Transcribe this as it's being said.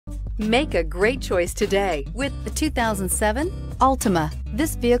Make a great choice today with the 2007 Altima.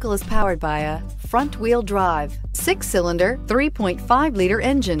 This vehicle is powered by a front-wheel drive, 6-cylinder, 3.5-liter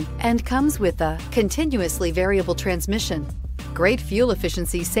engine and comes with a continuously variable transmission. Great fuel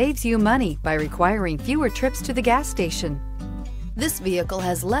efficiency saves you money by requiring fewer trips to the gas station. This vehicle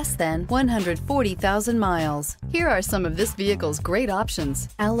has less than 140,000 miles. Here are some of this vehicle's great options: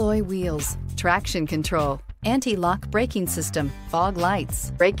 alloy wheels, traction control, anti-lock braking system, fog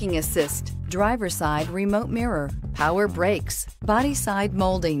lights, braking assist, driver's side remote mirror, power brakes, body side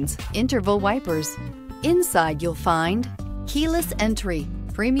moldings, interval wipers. Inside you'll find keyless entry,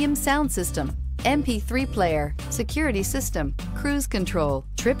 premium sound system, MP3 player, security system, cruise control,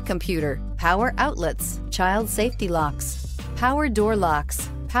 trip computer, power outlets, child safety locks, power door locks,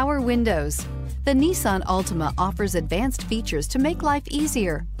 power windows. The Nissan Altima offers advanced features to make life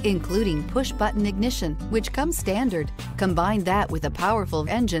easier, including push-button ignition, which comes standard. Combine that with a powerful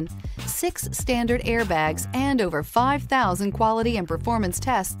engine, 6 standard airbags, and over 5,000 quality and performance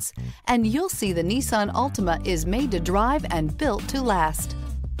tests, and you'll see the Nissan Altima is made to drive and built to last.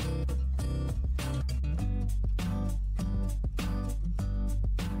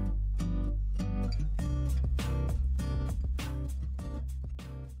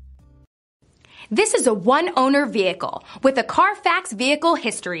 This is a one-owner vehicle with a CARFAX Vehicle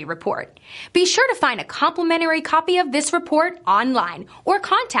History Report. Be sure to find a complimentary copy of this report online or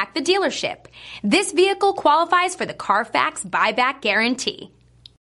contact the dealership. This vehicle qualifies for the CARFAX Buyback Guarantee.